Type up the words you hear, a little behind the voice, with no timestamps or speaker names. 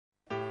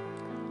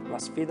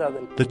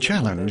The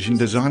challenge in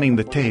designing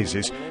the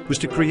Thesis was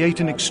to create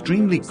an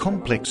extremely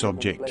complex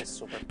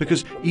object,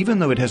 because even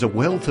though it has a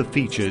wealth of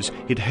features,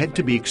 it had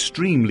to be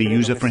extremely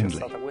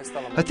user-friendly.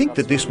 I think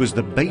that this was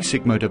the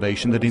basic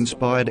motivation that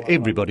inspired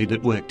everybody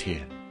that worked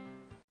here.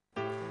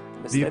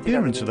 The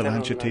appearance of the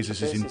Lancia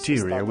Thesis'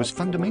 interior was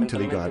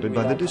fundamentally guided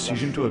by the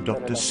decision to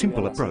adopt a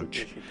simple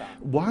approach.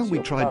 While we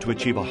tried to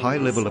achieve a high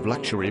level of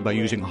luxury by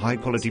using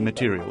high-quality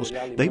materials,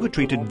 they were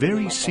treated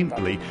very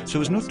simply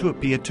so as not to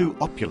appear too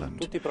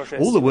opulent.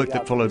 All the work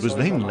that followed was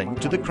then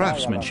linked to the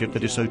craftsmanship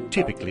that is so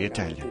typically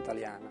Italian.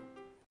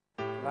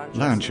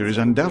 Lancia is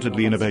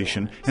undoubtedly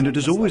innovation, and it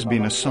has always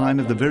been a sign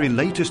of the very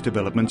latest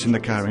developments in the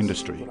car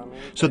industry.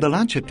 So the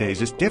Lancia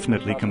Thesis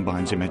definitely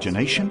combines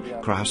imagination,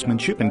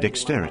 craftsmanship and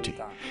dexterity.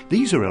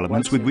 These are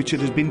elements with which it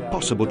has been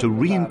possible to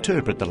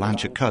reinterpret the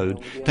Lancia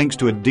code thanks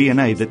to a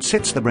DNA that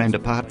sets the brand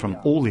apart from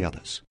all the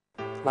others.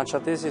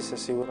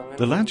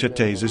 The Lancia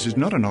Thesis is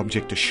not an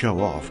object to show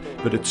off,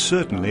 but it's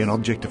certainly an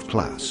object of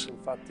class.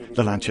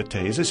 The Lancia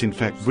Thesis in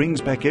fact brings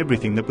back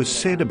everything that was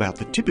said about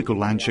the typical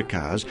Lancia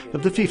cars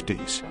of the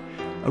 50s.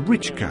 A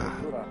rich car,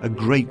 a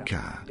great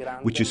car,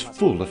 which is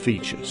full of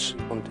features.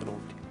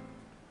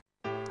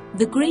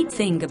 The great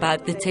thing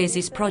about the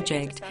Thesis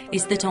project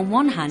is that on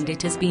one hand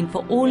it has been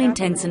for all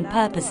intents and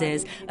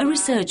purposes a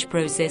research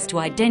process to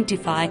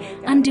identify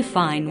and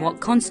define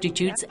what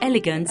constitutes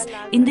elegance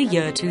in the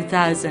year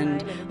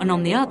 2000, and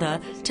on the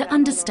other to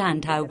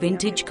understand how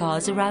vintage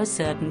cars arouse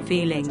certain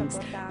feelings.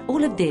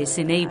 All of this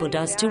enabled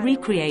us to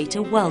recreate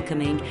a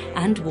welcoming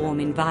and warm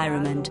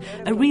environment,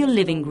 a real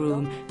living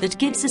room that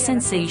gives a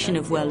sensation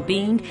of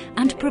well-being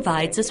and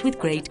provides us with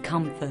great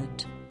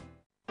comfort.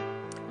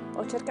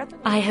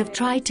 I have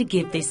tried to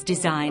give this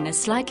design a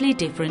slightly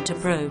different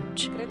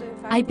approach.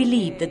 I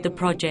believe that the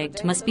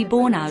project must be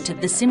born out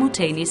of the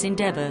simultaneous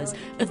endeavours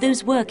of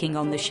those working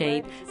on the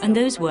shape and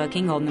those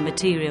working on the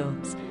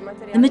materials.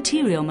 The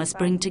material must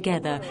bring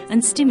together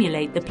and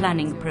stimulate the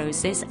planning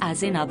process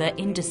as in other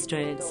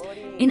industries,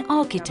 in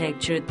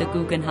architecture at the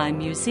Guggenheim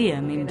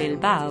Museum in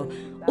Bilbao,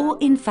 or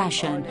in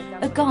fashion,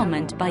 a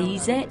garment by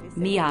Ise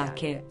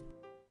Miyake.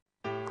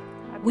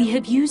 We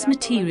have used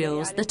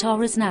materials that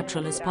are as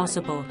natural as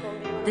possible.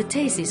 The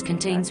Thesis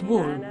contains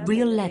wool,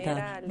 real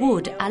leather,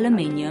 wood,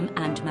 aluminium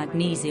and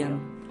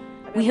magnesium.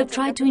 We have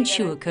tried to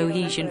ensure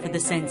cohesion for the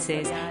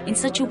senses in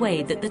such a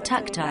way that the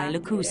tactile,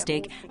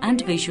 acoustic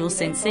and visual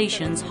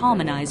sensations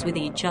harmonize with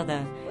each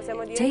other.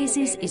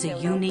 Thesis is a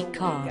unique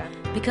car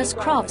because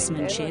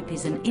craftsmanship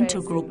is an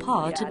integral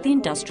part of the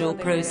industrial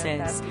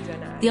process.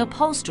 The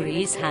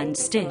upholstery is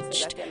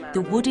hand-stitched,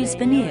 the wood is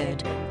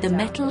veneered, the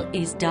metal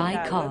is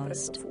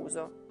die-cast.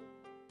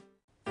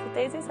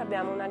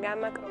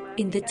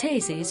 In the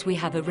Thesis, we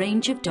have a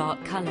range of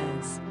dark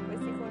colours.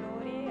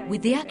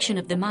 With the action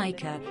of the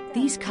mica,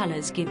 these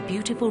colours give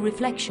beautiful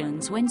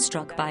reflections when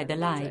struck by the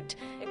light.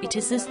 It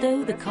is as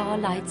though the car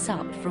lights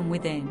up from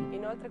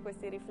within.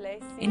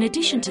 In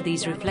addition to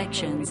these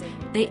reflections,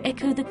 they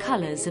echo the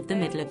colours of the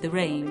middle of the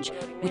range,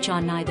 which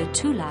are neither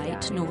too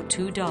light nor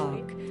too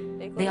dark.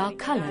 They are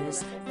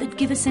colours that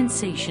give a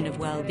sensation of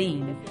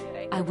well-being.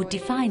 I would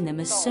define them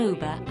as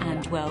sober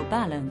and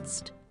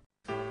well-balanced.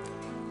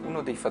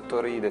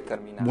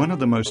 One of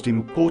the most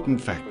important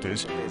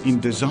factors in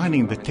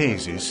designing the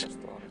Thesis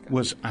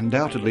was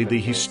undoubtedly the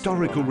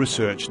historical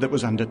research that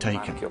was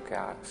undertaken.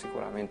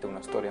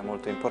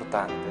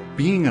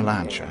 Being a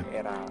Lancia,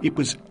 it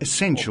was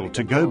essential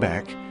to go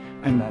back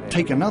and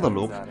take another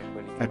look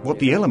at what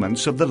the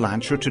elements of the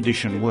Lancia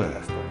tradition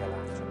were.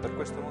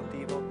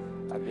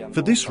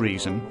 For this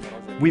reason,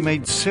 we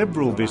made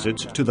several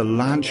visits to the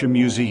Lancia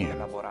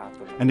Museum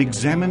and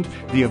examined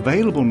the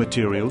available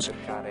materials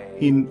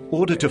in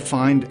order to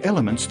find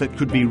elements that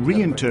could be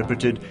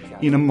reinterpreted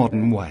in a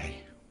modern way.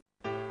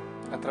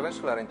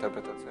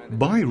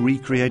 By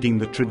recreating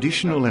the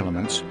traditional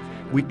elements,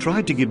 we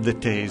tried to give the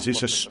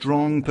Thesis a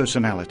strong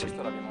personality.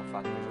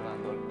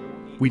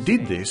 We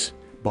did this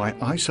by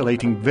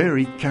isolating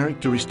very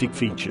characteristic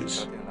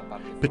features,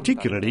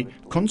 particularly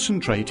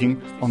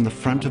concentrating on the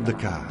front of the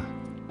car.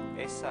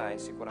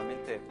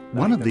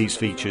 One of these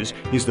features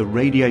is the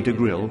radiator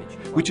grille,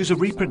 which is a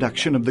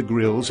reproduction of the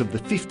grilles of the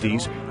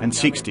 50s and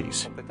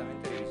 60s.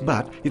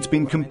 But it's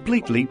been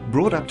completely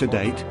brought up to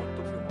date,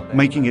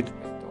 making it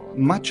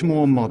much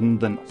more modern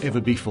than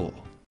ever before.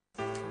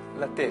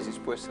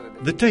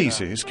 The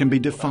Thesis can be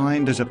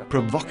defined as a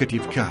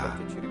provocative car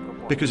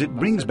because it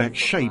brings back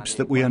shapes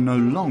that we are no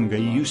longer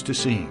used to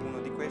seeing.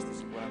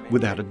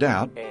 Without a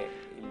doubt,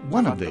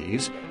 one of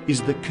these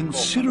is the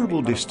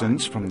considerable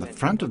distance from the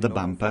front of the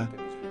bumper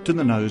to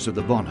the nose of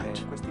the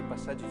bonnet.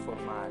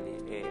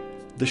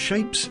 The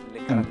shapes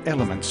and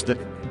elements that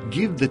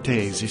give the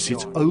Thesis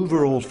its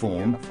overall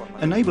form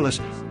enable us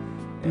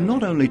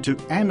not only to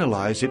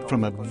analyse it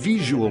from a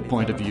visual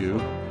point of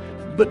view,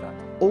 but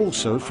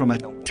also from a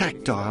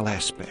tactile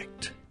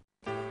aspect.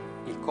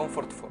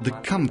 The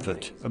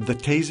comfort of the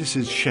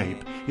Thesis'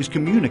 shape is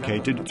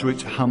communicated through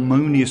its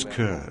harmonious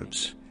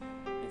curves.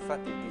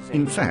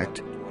 In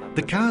fact,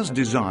 The car's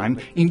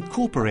design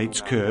incorporates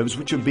curves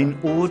which have been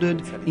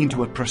ordered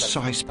into a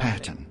precise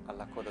pattern,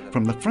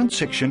 from the front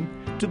section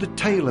to the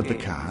tail of the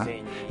car,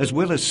 as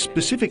well as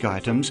specific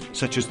items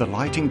such as the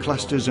lighting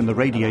clusters and the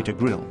radiator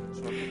grille.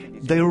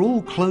 They are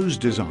all closed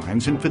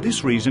designs and for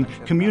this reason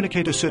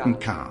communicate a certain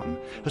calm,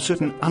 a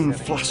certain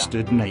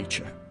unflustered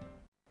nature.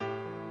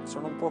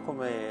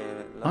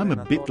 I'm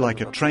a bit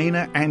like a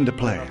trainer and a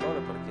player.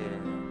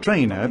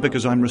 Trainer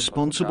because I'm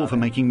responsible for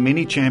making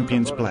many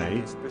champions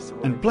play,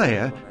 and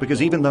player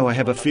because even though I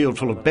have a field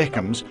full of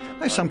Beckhams,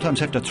 I sometimes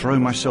have to throw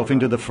myself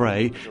into the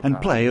fray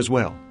and play as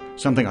well,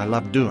 something I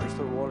love doing.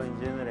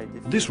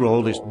 This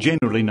role is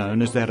generally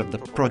known as that of the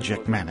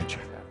project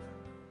manager.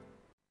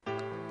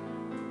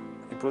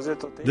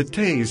 The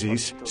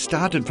Thesis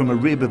started from a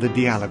rib of the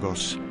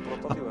Dialogos,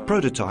 a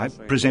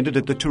prototype presented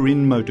at the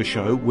Turin Motor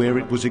Show where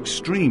it was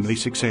extremely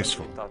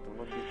successful.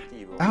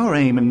 Our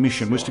aim and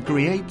mission was to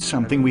create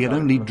something we had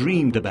only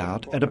dreamed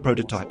about at a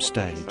prototype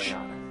stage.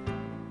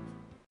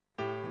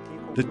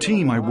 The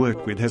team I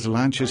worked with has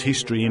Lancia's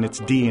history in its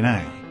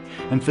DNA,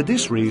 and for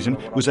this reason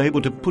was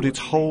able to put its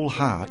whole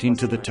heart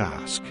into the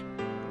task.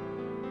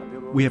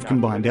 We have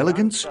combined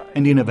elegance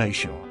and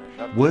innovation,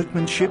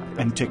 workmanship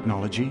and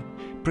technology,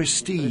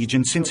 prestige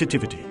and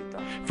sensitivity.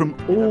 From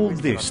all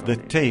this, the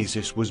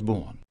Thesis was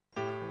born.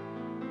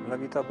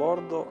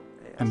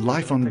 And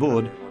life on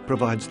board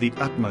provides the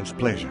utmost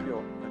pleasure.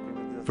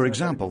 For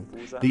example,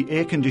 the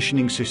air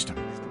conditioning system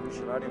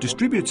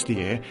distributes the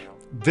air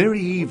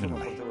very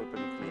evenly,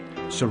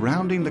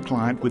 surrounding the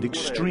client with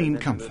extreme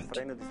comfort.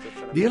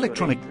 The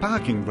electronic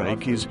parking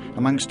brake is,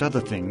 amongst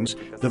other things,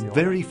 the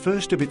very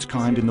first of its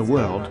kind in the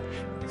world,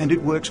 and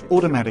it works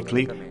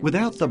automatically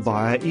without the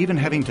buyer even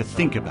having to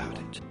think about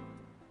it.